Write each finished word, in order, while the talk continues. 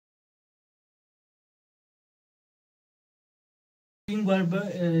Helping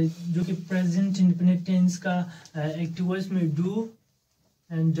verb जो कि present indefinite tense का एक्टिव वॉइस में डू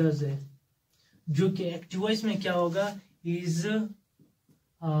एंड डज है, जो कि एक्टिव वॉइस में क्या होगा, इज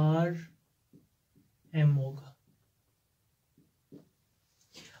आर एम होगा।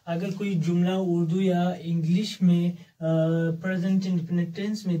 अगर कोई जुमला उर्दू या इंग्लिश में प्रेजेंट इंडेफिनिट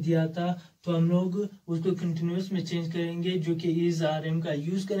टेंस में दिया था तो हम लोग उसको कंटिन्यूअस में चेंज करेंगे, जो कि इज आर एम का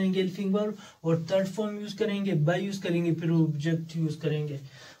यूज करेंगे हेल्पिंग वर्ब, और थर्ड फॉर्म यूज करेंगे, बाय यूज करेंगे, फिर ऑब्जेक्ट यूज करेंगे।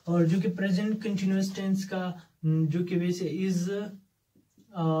 और जो कि प्रेजेंट कंटिन्यूअस टेंस का जो कि वैसे is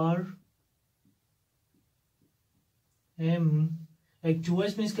R am active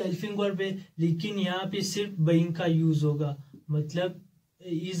voice में इसका हेल्पिंग वर्ब है, लेकिन यहाँ पे सिर्फ बाइंग का यूज होगा, मतलब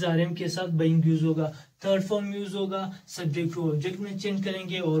इज आर एम के साथ बाइंग यूज होगा। थर्ड फॉर्म यूज होगा, सब्जेक्ट को ऑब्जेक्ट में चेंज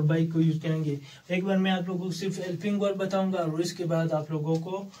करेंगे और बाई को यूज करेंगे। एक बार मैं आप लोगों को सिर्फ हेल्पिंग वर्ब बताऊंगा और इसके बाद आप लोगों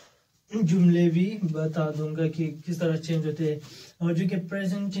को जुमले भी बता दूंगा कि किस तरह चेंज होते हैं। और जो कि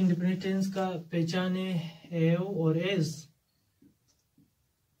प्रेजेंट इंडेफिनिट टेंस का पहचान है हैव और एज,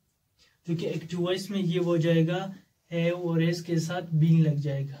 जो कि एक्टिव वॉइस में ये हो जाएगा हैव और एज के साथ बीइंग लग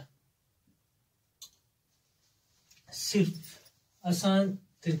जाएगा। सिर्फ आसान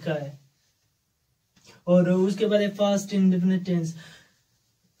तरीका है। और उसके बाद फास्ट इंडेफिनिट टेंस,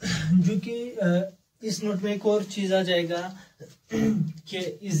 जो कि इस नोट में एक और चीज आ जाएगा कि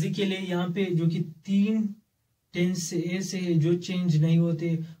इसके लिए यहाँ पे जो कि 3 टेंस ऐसे है जो चेंज नहीं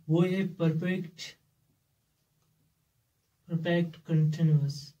होते, वो है परफेक्ट,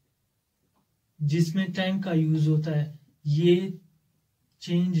 कंटिन्यूअस, जिसमें टाइम का यूज होता है, ये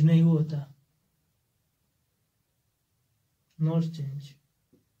चेंज नहीं होता, नॉट चेंज।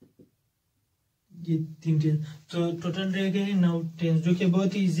 ये 3 टेंस तो टोटल रह गए 9 टेंस, जो कि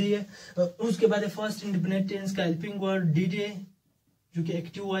बहुत ही इजी है। उसके बाद फर्स्ट इंडेफिनिट टेंस का हेल्पिंग वर्ड डिड है, जो कि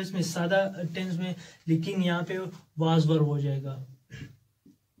एक्टिव वॉइस में सादा टेंस में, लेकिन यहाँ पे वाज वर्ब हो जाएगा।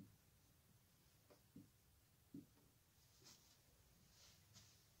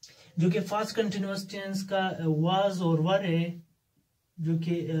 जो कि फास्ट कंटिन्यूअस टेंस का वाज और वर है, जो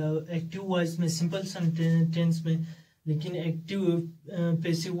कि एक्टिव वॉइस में सिंपल टेंस में, लेकिन एक्टिव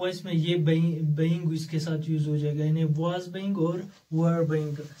पैसिव वॉइस में ये बाइंग इसके साथ यूज हो जाएगा, यानी वाज बाइंग और वर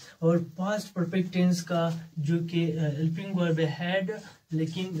बाइंग। और पास्ट परफेक्ट टेंस का जो कि हेल्पिंग वर्ब है हैड,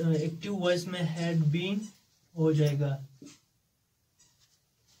 लेकिन एक्टिव वॉइस में हैड बीन हो जाएगा।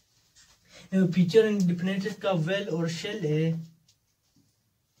 फ्यूचर इंडेफिनिट का वेल और शेल है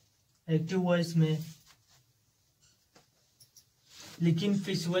एक्टिव वॉइस में, लेकिन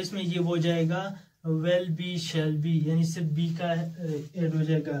पैसिव वॉइस में ये हो जाएगा वेल बी शैल बी, यानी सिर्फ बी का ऐड हो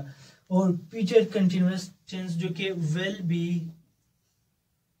जाएगा। और फ्यूचर कंटिन्यूअस टेंस जो कि वेल बी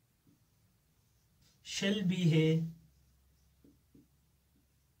शैल बी है,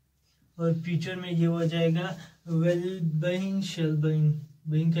 और फ्यूचर में ये हो जाएगा वेल बाइंग शैल बाइंग,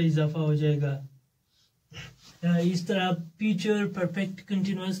 बाइंग का इजाफा हो जाएगा। इस तरह फ्यूचर परफेक्ट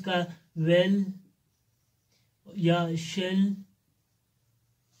कंटिन्यूअस का वेल या shall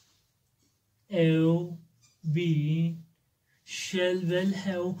be shell well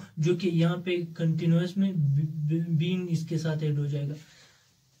have, जो कि यहाँ पे कंटिन्यूअस में बीन इसके साथ ऐड हो जाएगा।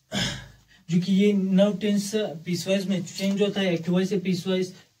 जो कि ये 9 टेंस पीसवाइज में चेंज होता है, एक्टिव वॉइस से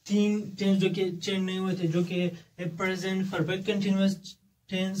पीसवाइज 3 टेंस जो कि चेंज नहीं होते, जो कि present perfect continuous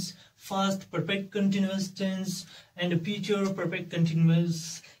tense, fast perfect continuous tense and future perfect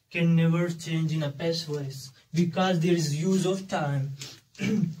continuous can never change in a past voice because there is use of time.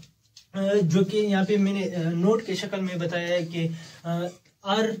 जो कि यहाँ पे मैंने नोट के शक्ल में बताया है कि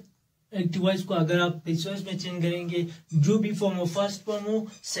आर एक्टिव वॉइस को अगर आप पैसिव वॉइस में चेंज करेंगे, जो भी फॉर्म हो, फर्स्ट फॉर्म हो,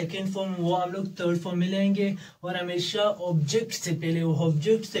 सेकंड फॉर्म हो, वो आप लोग थर्ड फॉर्म में लाएंगे, और हमेशा ऑब्जेक्ट से पहले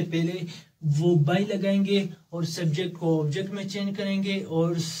वो बाई लगाएंगे, और सब्जेक्ट को ऑब्जेक्ट में चेंज करेंगे,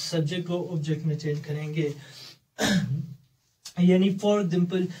 और सब्जेक्ट को ऑब्जेक्ट में चेंज करेंगे। यानी फॉर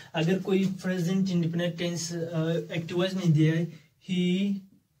एग्जाम्पल अगर कोई present indefinite tense active voice में दिया है, ही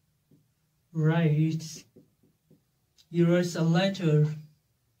writes a letter,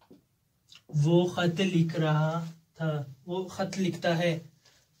 वो खत लिख रहा था, वो खत लिखता है।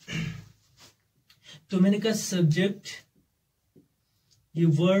 तो मैंने कहा सब्जेक्ट ये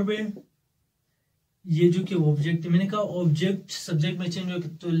वर्ब है, ये जो कि ऑब्जेक्ट है, मैंने कहा ऑब्जेक्ट सब्जेक्ट में चेंज हो,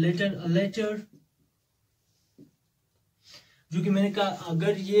 तो लेटर अ लेटर, जो कि मैंने कहा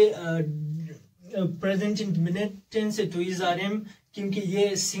अगर ये प्रेजेंट इंडेफिनिट टेंस है तो इज आर एम, क्योंकि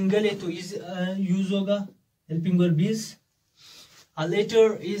ये सिंगल है तो इज यूज होगा, helping verb is. A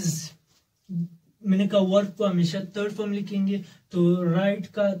letter is, मैंने कहा वर्ब को हमेशा थर्ड फॉर्म लिखेंगे, तो राइट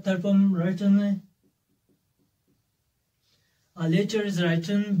का थर्ड फॉर्म राइटन है। A letter is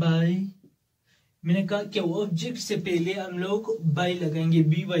written bye मैंने कहा कि ऑब्जेक्ट से पहले हम लोग बाय लगाएंगे,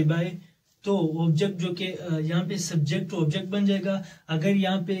 बी वाई बाय, तो ऑब्जेक्ट जो कि यहाँ पे सब्जेक्ट ऑब्जेक्ट बन जाएगा। अगर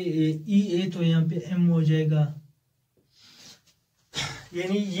यहाँ पे ई है तो यहाँ पे एम हो जाएगा।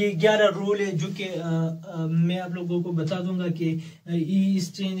 यानी ये 11 रूल है जो कि मैं आप लोगों को बता दूंगा कि E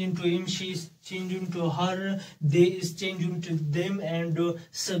is change into him, she is change into her, they is change into them, and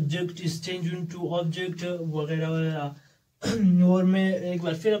subject is change into object वगैरह वगैरह। और मैं एक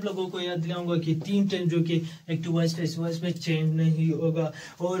बार फिर आप लोगों को याद दिलाऊंगा कि 3 टेंस जो कि एक्टिव वॉइस पैसिव वॉइस में चेंज नहीं होगा।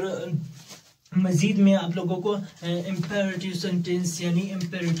 और मजीद में आप लोगों को इम्पेरेटिव सेंटेंस यानी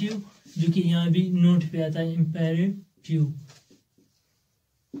इम्पेरेटिव जो कि यहाँ भी नोट पे आता है, इम्पेरेटिव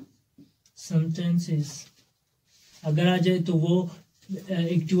सेंटेंसेस अगर आ जाए तो वो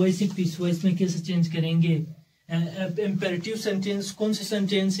एक्टिव वॉइस से पीस वॉइस में कैसे चेंज करेंगे। इम्पेरेटिव सेंटेंस कौन से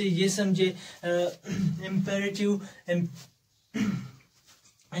सेंटेंस है ये समझे। इम्पेरेटिव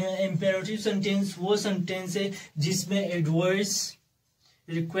सेंटेंस वो सेंटेंस है जिसमें एडवर्स,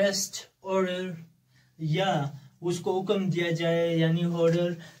 रिक्वेस्ट, ऑर्डर या उसको हुक्म दिया जाए यानी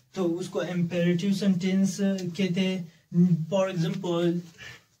ऑर्डर, तो उसको इम्पेरेटिव सेंटेंस कहते हैं। For example,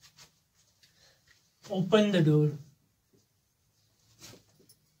 open the door,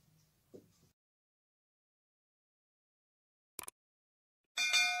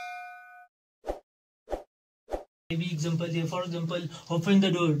 भी एग्जांपल दिया। For example open the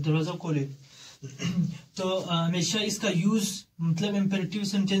door, दरवाजा खोले। तो हमेशा इसका यूज मतलब इम्पेरेटिव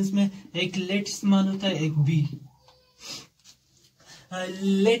सेंटेंस में एक लेट इस्तेमाल होता है, एक बी।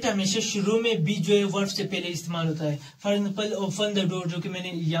 लेट हमेशा शुरू में बी जो है वर्ब से पहले इस्तेमाल होता है। For example open the door जो कि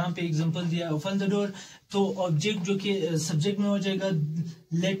मैंने यहाँ पे एग्जांपल दिया, ओपन द डोर, तो ऑब्जेक्ट जो कि सब्जेक्ट में हो जाएगा,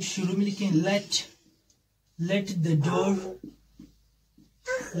 लेट शुरू में लिखें, let the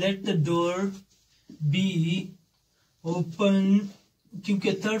door be open,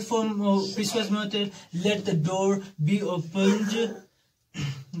 क्योंकि थर्ड फॉर्म पिछवास में होते हैं, let the door be open.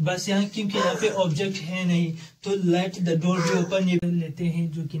 बस यहाँ क्योंकि यहाँ पे ऑब्जेक्ट है नहीं तो let the door be open ये लेते हैं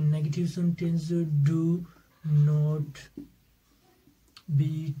जो कि negative sentence, do not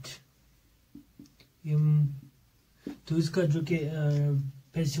beat him, तो इसका जो कि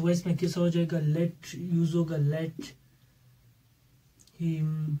पैसिव वॉइस में कैसा हो जाएगा, लेट यूज होगा, लेट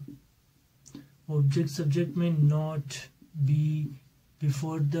हिम, ऑब्जेक्ट सब्जेक्ट में not, B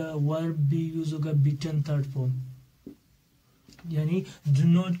before the verb, B use होगा बीटन थर्ड फॉर्म, यानी do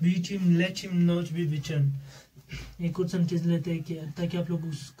not beat him, let him not be beaten. एक और सेंटेंस लेते हैं कि ताकि आप लोग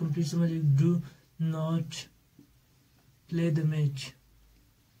कंप्लीट समझ, do not play the match,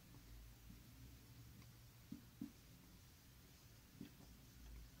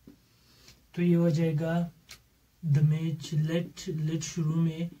 तो ये हो जाएगा द मैच, लेट शुरू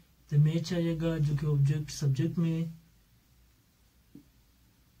में, द मैच आ जाएगा जो कि ऑब्जेक्ट सब्जेक्ट में,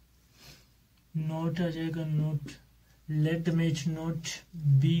 नॉट आ जाएगा not, let the match not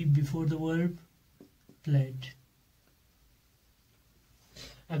be before the verb played।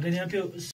 अगर यहाँ पे